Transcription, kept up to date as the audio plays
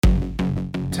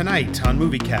Tonight on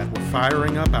Movie Cat, we're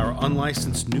firing up our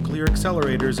unlicensed nuclear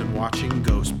accelerators and watching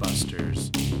Ghostbusters.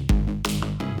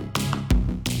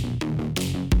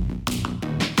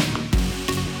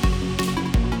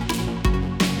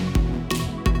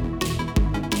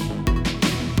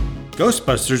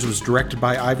 Ghostbusters was directed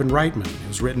by Ivan Reitman. It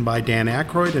was written by Dan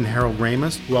Aykroyd and Harold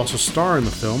Ramis, who also star in the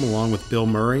film along with Bill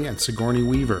Murray and Sigourney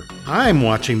Weaver. I'm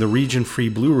watching the region-free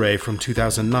Blu-ray from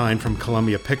 2009 from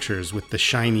Columbia Pictures with the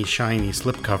shiny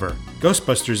slipcover.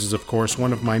 Ghostbusters is, of course,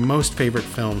 one of my most favorite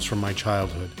films from my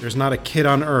childhood. There's not a kid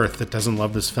on Earth that doesn't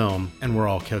love this film, and we're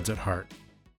all kids at heart.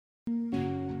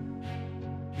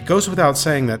 It goes without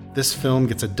saying that this film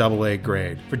gets a AA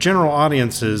grade. For general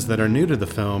audiences that are new to the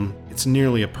film, it's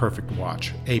nearly a perfect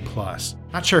watch, A+.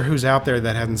 Not sure who's out there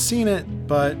that hasn't seen it,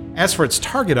 but as for its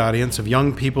target audience of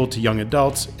young people to young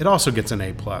adults, it also gets an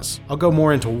A+. I'll go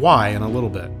more into why in a little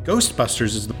bit.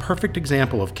 Ghostbusters is the perfect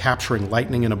example of capturing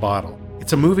lightning in a bottle.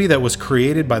 It's a movie that was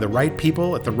created by the right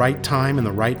people at the right time in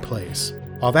the right place.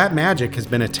 While that magic has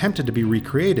been attempted to be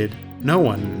recreated, no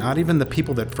one, not even the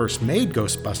people that first made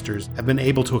Ghostbusters, have been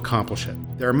able to accomplish it.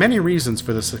 There are many reasons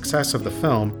for the success of the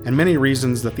film, and many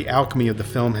reasons that the alchemy of the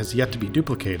film has yet to be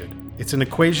duplicated. It's an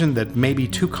equation that may be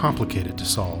too complicated to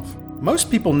solve. Most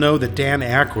people know that Dan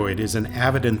Aykroyd is an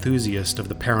avid enthusiast of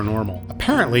the paranormal.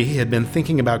 Apparently, he had been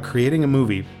thinking about creating a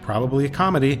movie, probably a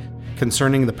comedy,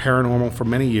 concerning the paranormal for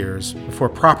many years, before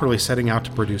properly setting out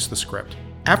to produce the script.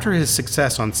 After his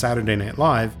success on Saturday Night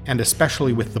Live, and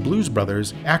especially with the Blues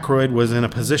Brothers, Aykroyd was in a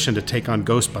position to take on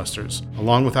Ghostbusters,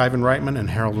 along with Ivan Reitman and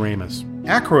Harold Ramis.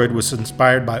 Aykroyd was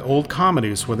inspired by old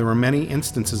comedies where there were many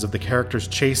instances of the characters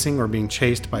chasing or being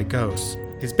chased by ghosts.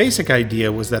 His basic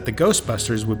idea was that the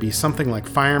Ghostbusters would be something like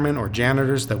firemen or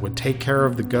janitors that would take care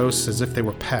of the ghosts as if they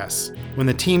were pests. When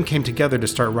the team came together to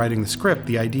start writing the script,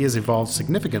 the ideas evolved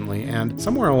significantly, and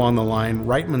somewhere along the line,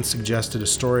 Reitman suggested a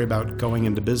story about going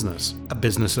into business, a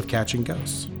business of catching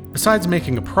ghosts. Besides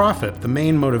making a profit, the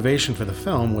main motivation for the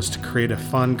film was to create a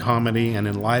fun comedy and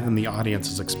enliven the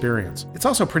audience's experience. It's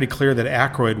also pretty clear that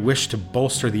Aykroyd wished to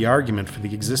bolster the argument for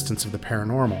the existence of the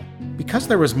paranormal. Because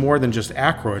there was more than just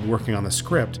Aykroyd working on the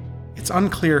script, it's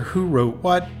unclear who wrote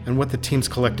what and what the team's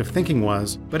collective thinking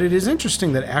was, but it is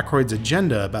interesting that Aykroyd's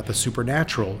agenda about the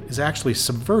supernatural is actually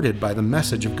subverted by the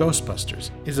message of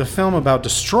Ghostbusters. It is a film about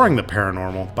destroying the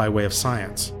paranormal by way of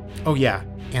science. Oh yeah,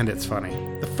 and it's funny.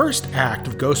 The first act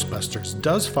of Ghostbusters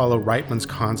does follow Reitman's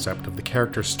concept of the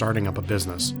characters starting up a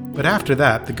business. But after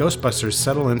that, the Ghostbusters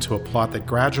settle into a plot that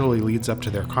gradually leads up to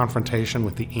their confrontation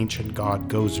with the ancient god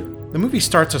Gozer. The movie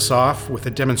starts us off with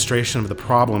a demonstration of the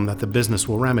problem that the business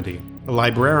will remedy. A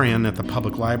librarian at the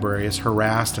public library is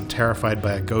harassed and terrified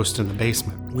by a ghost in the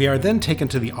basement. We are then taken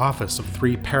to the office of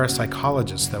three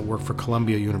parapsychologists that work for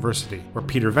Columbia University, where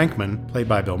Peter Venkman, played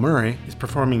by Bill Murray, is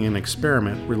performing an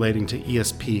experiment relating to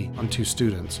ESP on two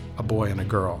students, a boy and a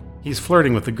girl. He's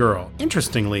flirting with the girl.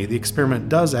 Interestingly, the experiment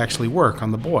does actually work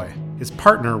on the boy. His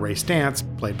partner, Ray Stantz,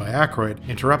 played by Aykroyd,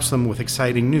 interrupts them with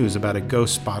exciting news about a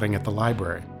ghost spotting at the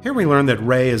library. Here we learn that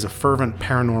Ray is a fervent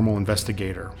paranormal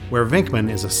investigator, where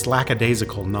Venkman is a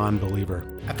slackadaisical non-believer.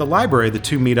 At the library, the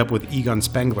two meet up with Egon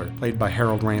Spengler, played by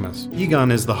Harold Ramis.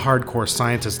 Egon is the hardcore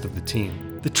scientist of the team.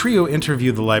 The trio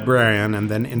interview the librarian and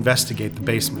then investigate the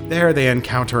basement. There they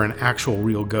encounter an actual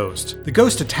real ghost. The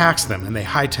ghost attacks them and they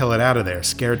hightail it out of there,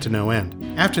 scared to no end.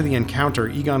 After the encounter,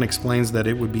 Egon explains that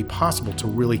it would be possible to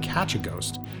really catch a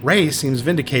ghost. Ray seems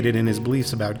vindicated in his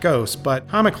beliefs about ghosts, but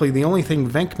comically the only thing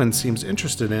Venkman seems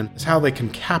interested in is how they can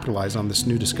capitalize on this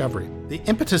new discovery. The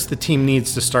impetus the team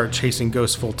needs to start chasing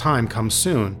ghosts full-time comes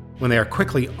soon, when they are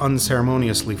quickly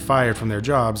unceremoniously fired from their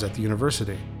jobs at the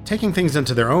university. Taking things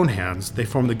into their own hands, they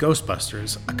form the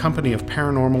Ghostbusters, a company of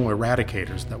paranormal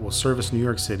eradicators that will service New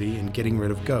York City in getting rid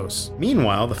of ghosts.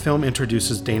 Meanwhile, the film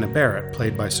introduces Dana Barrett,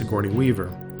 played by Sigourney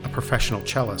Weaver, a professional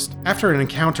cellist. After an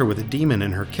encounter with a demon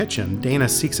in her kitchen, Dana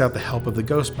seeks out the help of the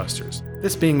Ghostbusters.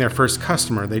 This being their first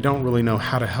customer, they don't really know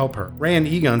how to help her. Ray and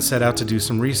Egon set out to do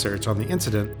some research on the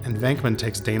incident, and Venkman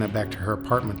takes Dana back to her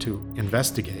apartment to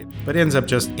investigate, but ends up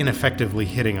just ineffectively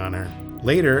hitting on her.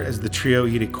 Later, as the trio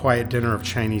eat a quiet dinner of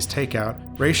Chinese takeout,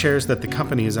 Ray shares that the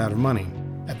company is out of money.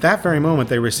 At that very moment,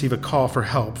 they receive a call for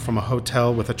help from a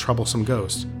hotel with a troublesome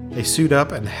ghost. They suit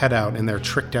up and head out in their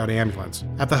tricked-out ambulance.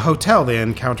 At the hotel, they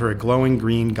encounter a glowing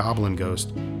green goblin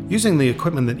ghost. Using the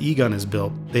equipment that Egon has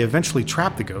built, they eventually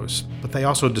trap the ghost, but they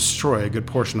also destroy a good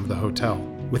portion of the hotel.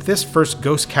 With this first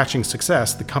ghost-catching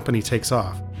success, the company takes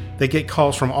off. They get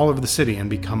calls from all over the city and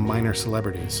become minor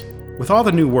celebrities. With all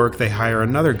the new work, they hire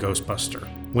another Ghostbuster,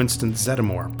 Winston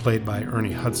Zeddemore, played by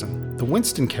Ernie Hudson. The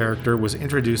Winston character was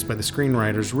introduced by the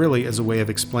screenwriters really as a way of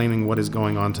explaining what is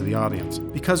going on to the audience.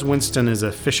 Because Winston is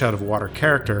a fish-out-of-water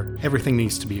character, everything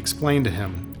needs to be explained to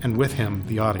him, and with him,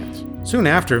 the audience. Soon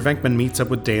after, Venkman meets up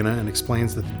with Dana and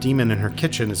explains that the demon in her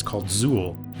kitchen is called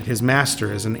Zool, and his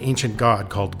master is an ancient god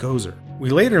called Gozer. We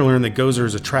later learn that Gozer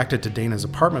is attracted to Dana's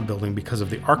apartment building because of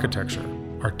the architecture,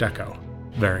 Art Deco.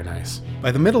 Very nice.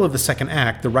 By the middle of the second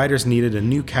act, the writers needed a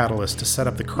new catalyst to set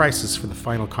up the crisis for the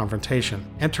final confrontation.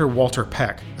 Enter Walter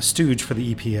Peck, a stooge for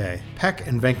the EPA. Peck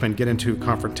and Venkman get into a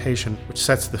confrontation, which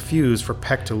sets the fuse for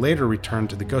Peck to later return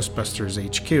to the Ghostbusters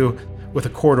HQ with a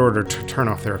court order to turn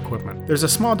off their equipment. There's a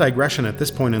small digression at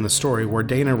this point in the story where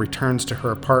Dana returns to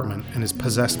her apartment and is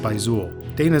possessed by Zool.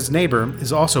 Dana's neighbor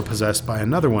is also possessed by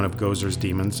another one of Gozer's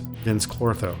demons, Vince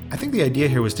Clortho. I think the idea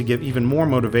here was to give even more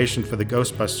motivation for the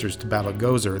Ghostbusters to battle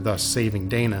Gozer, thus saving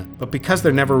Dana, but because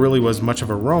there never really was much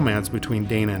of a romance between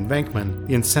Dana and Venkman,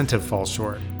 the incentive falls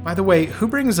short. By the way, who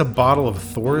brings a bottle of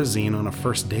Thorazine on a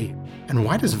first date? And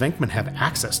why does Venkman have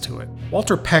access to it?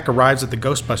 Walter Peck arrives at the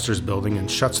Ghostbusters building and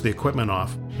shuts the equipment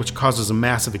off, which causes a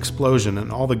massive explosion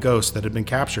and all the ghosts that had been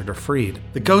captured are freed.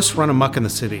 The ghosts run amok in the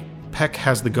city. Peck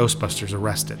has the Ghostbusters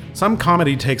arrested. Some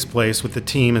comedy takes place with the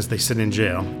team as they sit in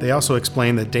jail. They also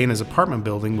explain that Dana's apartment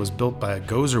building was built by a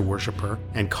Gozer worshiper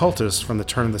and cultist from the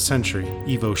turn of the century,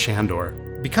 Ivo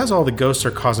Shandor. Because all the ghosts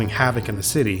are causing havoc in the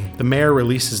city, the mayor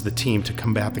releases the team to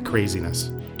combat the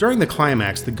craziness. During the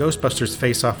climax, the Ghostbusters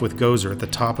face off with Gozer at the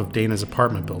top of Dana's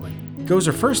apartment building.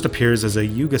 Gozer first appears as a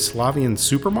Yugoslavian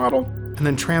supermodel, and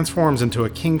then transforms into a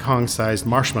King Kong-sized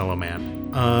marshmallow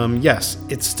man. Yes,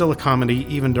 it's still a comedy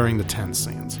even during the tense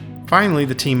scenes. Finally,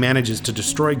 the team manages to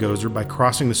destroy Gozer by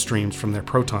crossing the streams from their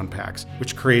proton packs,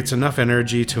 which creates enough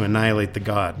energy to annihilate the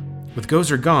god. With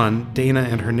Gozer gone, Dana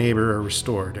and her neighbor are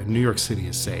restored, and New York City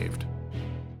is saved.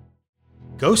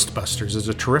 Ghostbusters is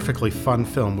a terrifically fun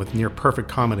film with near-perfect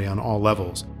comedy on all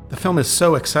levels. The film is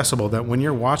so accessible that when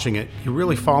you're watching it, you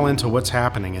really fall into what's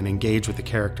happening and engage with the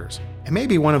characters. It may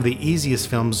be one of the easiest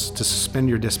films to suspend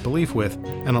your disbelief with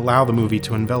and allow the movie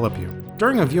to envelop you.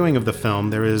 During a viewing of the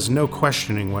film, there is no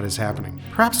questioning what is happening.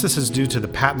 Perhaps this is due to the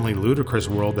patently ludicrous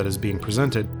world that is being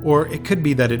presented, or it could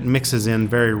be that it mixes in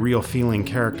very real-feeling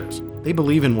characters. They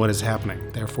believe in what is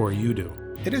happening, therefore you do.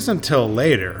 It isn't until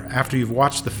later, after you've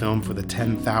watched the film for the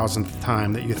 10,000th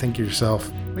time, that you think to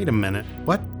yourself, wait a minute,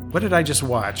 what did I just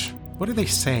watch? What are they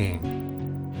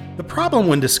saying? The problem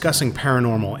when discussing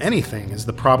paranormal anything is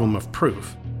the problem of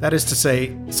proof. That is to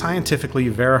say, scientifically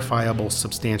verifiable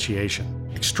substantiation.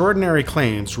 Extraordinary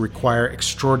claims require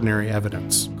extraordinary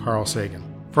evidence. Carl Sagan.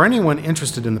 For anyone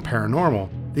interested in the paranormal,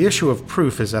 the issue of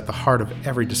proof is at the heart of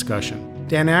every discussion.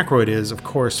 Dan Aykroyd is, of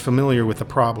course, familiar with the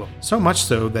problem, so much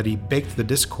so that he baked the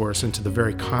discourse into the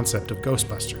very concept of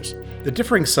Ghostbusters. The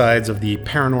differing sides of the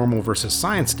paranormal versus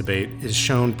science debate is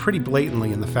shown pretty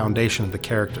blatantly in the foundation of the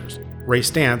characters. Ray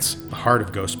Stantz, the heart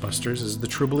of Ghostbusters, is the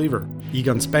true believer.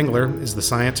 Egon Spengler is the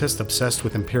scientist obsessed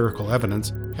with empirical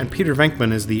evidence, and Peter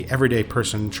Venkman is the everyday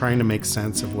person trying to make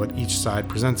sense of what each side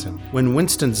presents him. When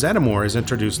Winston Zeddemore is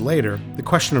introduced later, the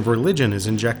question of religion is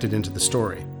injected into the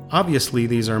story. Obviously,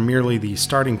 these are merely the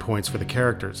starting points for the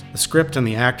characters. The script and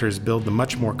the actors build the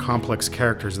much more complex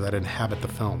characters that inhabit the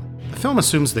film. The film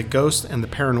assumes that ghosts and the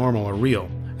paranormal are real,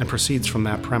 and proceeds from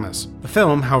that premise. The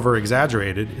film, however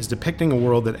exaggerated, is depicting a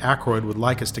world that Aykroyd would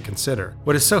like us to consider.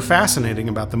 What is so fascinating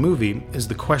about the movie is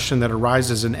the question that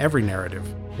arises in every narrative.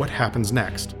 What happens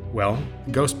next? Well,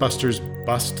 the Ghostbusters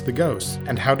bust the ghosts.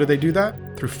 And how do they do that?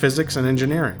 Through physics and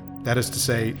engineering. That is to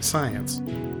say, science.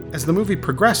 As the movie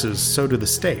progresses, so do the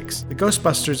stakes. The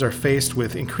Ghostbusters are faced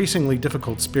with increasingly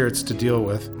difficult spirits to deal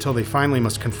with until they finally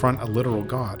must confront a literal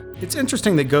god. It's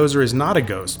interesting that Gozer is not a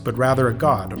ghost, but rather a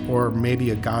god, or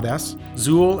maybe a goddess.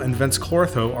 Zool and Vince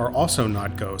Clortho are also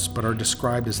not ghosts, but are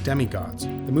described as demigods.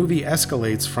 The movie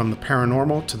escalates from the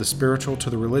paranormal to the spiritual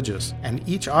to the religious, and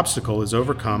each obstacle is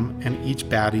overcome and each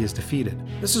baddie is defeated.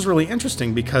 This is really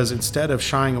interesting because instead of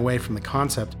shying away from the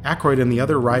concept, Aykroyd and the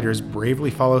other writers bravely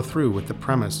follow through with the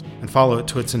premise and follow it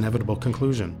to its inevitable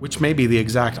conclusion, which may be the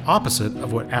exact opposite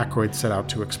of what Aykroyd set out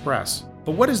to express.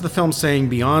 But what is the film saying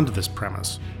beyond this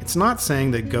premise? It's not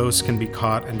saying that ghosts can be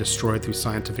caught and destroyed through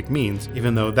scientific means,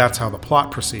 even though that's how the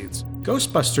plot proceeds.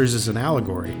 Ghostbusters is an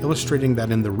allegory, illustrating that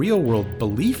in the real world,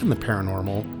 belief in the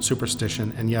paranormal,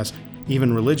 superstition, and yes,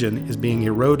 even religion is being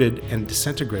eroded and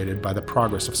disintegrated by the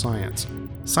progress of science.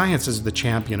 Science is the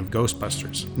champion of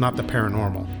Ghostbusters, not the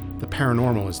paranormal. The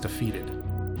paranormal is defeated.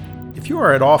 If you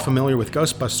are at all familiar with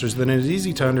Ghostbusters, then it is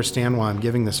easy to understand why I'm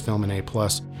giving this film an A+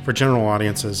 for general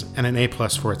audiences and an A+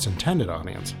 for its intended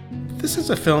audience. The This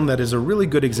is a film that is a really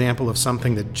good example of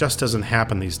something that just doesn't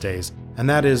happen these days, and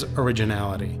that is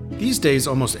originality. These days,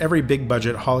 almost every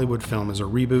big-budget Hollywood film is a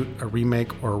reboot, a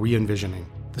remake, or a re-envisioning.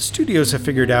 The studios have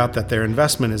figured out that their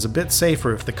investment is a bit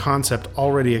safer if the concept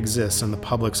already exists in the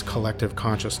public's collective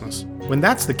consciousness. When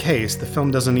that's the case, the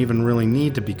film doesn't even really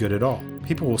need to be good at all.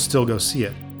 People will still go see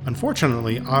it.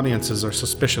 Unfortunately, audiences are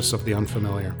suspicious of the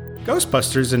unfamiliar.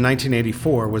 Ghostbusters in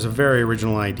 1984 was a very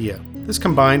original idea. This,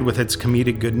 combined with its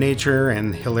comedic good nature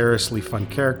and hilariously fun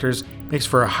characters, makes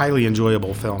for a highly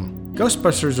enjoyable film.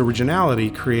 Ghostbusters' originality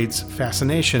creates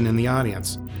fascination in the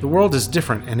audience. The world is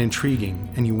different and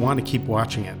intriguing, and you want to keep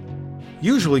watching it.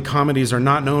 Usually, comedies are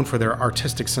not known for their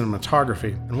artistic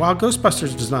cinematography, and while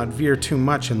Ghostbusters does not veer too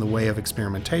much in the way of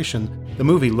experimentation, the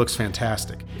movie looks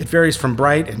fantastic. It varies from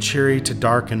bright and cheery to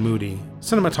dark and moody.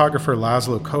 Cinematographer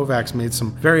Laszlo Kovacs made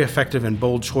some very effective and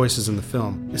bold choices in the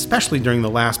film, especially during the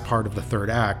last part of the third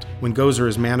act, when Gozer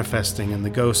is manifesting and the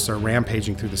ghosts are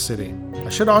rampaging through the city. I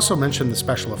should also mention the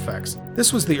special effects.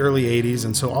 This was the early 80s,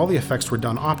 and so all the effects were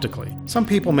done optically. Some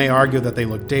people may argue that they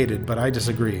look dated, but I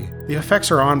disagree. The effects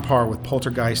are on par with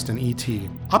Poltergeist and E.T.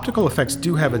 Optical effects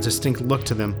do have a distinct look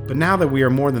to them, but now that we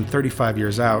are more than 35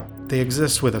 years out, they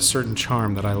exist with a certain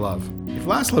charm that I love. If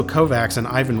Laszlo Kovacs and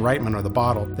Ivan Reitman are the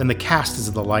bottle, then the cast is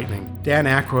the lightning. Dan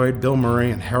Aykroyd, Bill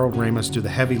Murray, and Harold Ramis do the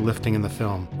heavy lifting in the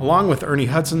film. Along with Ernie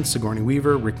Hudson, Sigourney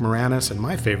Weaver, Rick Moranis, and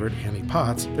my favorite, Annie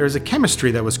Potts, there is a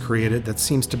chemistry that was created that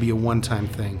seems to be a one-time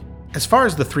thing. As far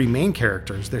as the three main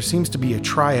characters, there seems to be a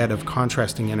triad of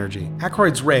contrasting energy.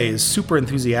 Aykroyd's Ray is super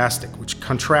enthusiastic, which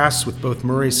contrasts with both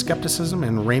Murray's skepticism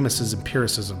and Ramis's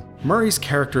empiricism. Murray's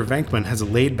character Venkman has a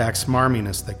laid-back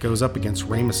smarminess that goes up against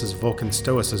Ramis's Vulcan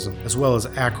stoicism, as well as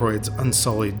Aykroyd's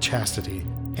unsullied chastity.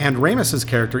 And Ramis's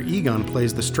character Egon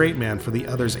plays the straight man for the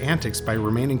other's antics by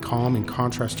remaining calm in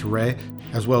contrast to Ray,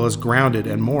 as well as grounded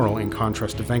and moral in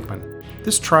contrast to Venkman.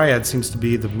 This triad seems to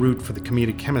be the root for the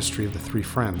comedic chemistry of the three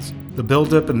friends. The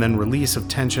buildup and then release of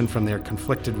tension from their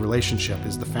conflicted relationship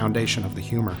is the foundation of the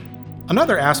humor.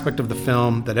 Another aspect of the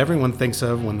film that everyone thinks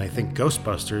of when they think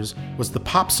Ghostbusters was the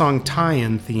pop song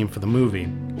tie-in theme for the movie,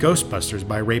 Ghostbusters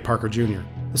by Ray Parker Jr.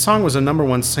 The song was a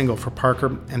 #1 single for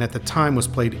Parker and at the time was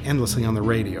played endlessly on the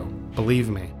radio. Believe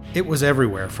me, it was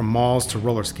everywhere from malls to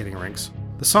roller skating rinks.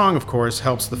 The song, of course,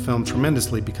 helps the film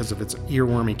tremendously because of its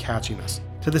earwormy catchiness.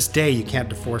 To this day, you can't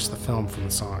divorce the film from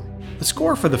the song. The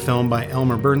score for the film by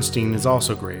Elmer Bernstein is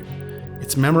also great.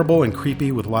 It's memorable and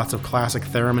creepy with lots of classic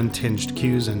theremin-tinged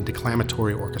cues and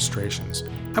declamatory orchestrations.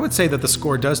 I would say that the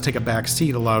score does take a back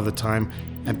seat a lot of the time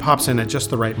and pops in at just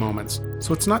the right moments,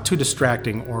 so it's not too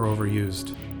distracting or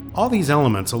overused. All these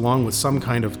elements, along with some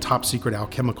kind of top-secret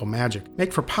alchemical magic,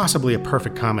 make for possibly a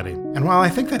perfect comedy. And while I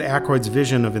think that Aykroyd's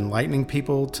vision of enlightening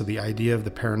people to the idea of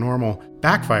the paranormal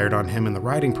backfired on him in the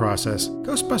writing process,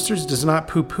 Ghostbusters does not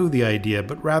poo-poo the idea,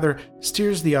 but rather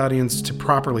steers the audience to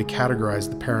properly categorize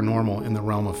the paranormal in the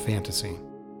realm of fantasy.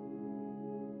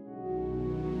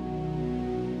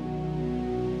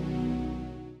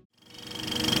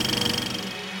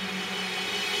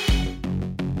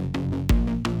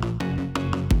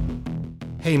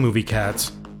 Hey movie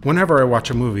cats. Whenever I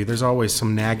watch a movie, there's always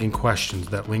some nagging questions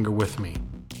that linger with me.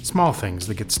 Small things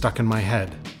that get stuck in my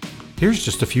head. Here's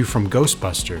just a few from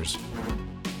Ghostbusters.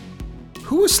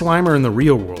 Who is Slimer in the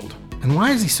real world, and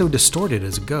why is he so distorted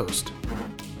as a ghost?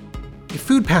 If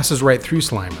food passes right through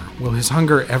Slimer, will his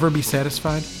hunger ever be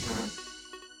satisfied?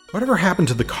 Whatever happened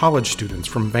to the college students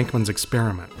from Venkman's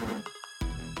experiment?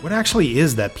 What actually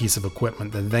is that piece of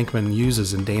equipment that Venkman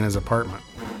uses in Dana's apartment?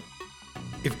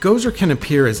 If Gozer can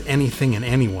appear as anything and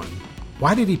anyone,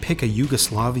 why did he pick a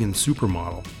Yugoslavian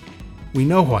supermodel? We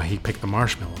know why he picked the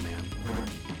Marshmallow Man.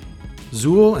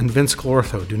 Zool and Vince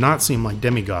Clortho do not seem like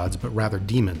demigods, but rather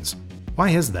demons. Why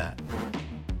is that?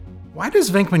 Why does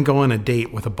Venkman go on a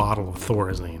date with a bottle of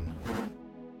Thorazine?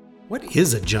 What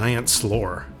is a giant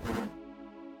slore?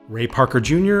 Ray Parker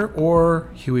Jr. or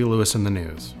Huey Lewis in the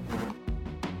News?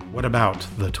 What about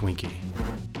the Twinkie?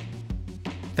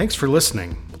 Thanks for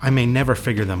listening. I may never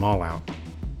figure them all out.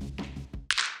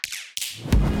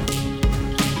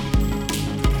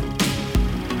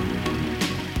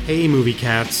 Hey movie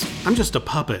cats, I'm just a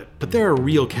puppet, but there are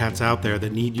real cats out there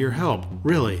that need your help,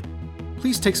 really.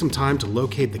 Please take some time to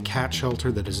locate the cat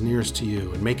shelter that is nearest to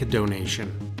you and make a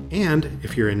donation. And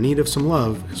if you're in need of some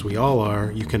love, as we all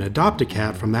are, you can adopt a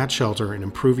cat from that shelter and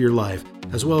improve your life,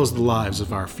 as well as the lives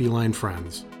of our feline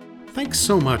friends. Thanks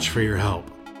so much for your help.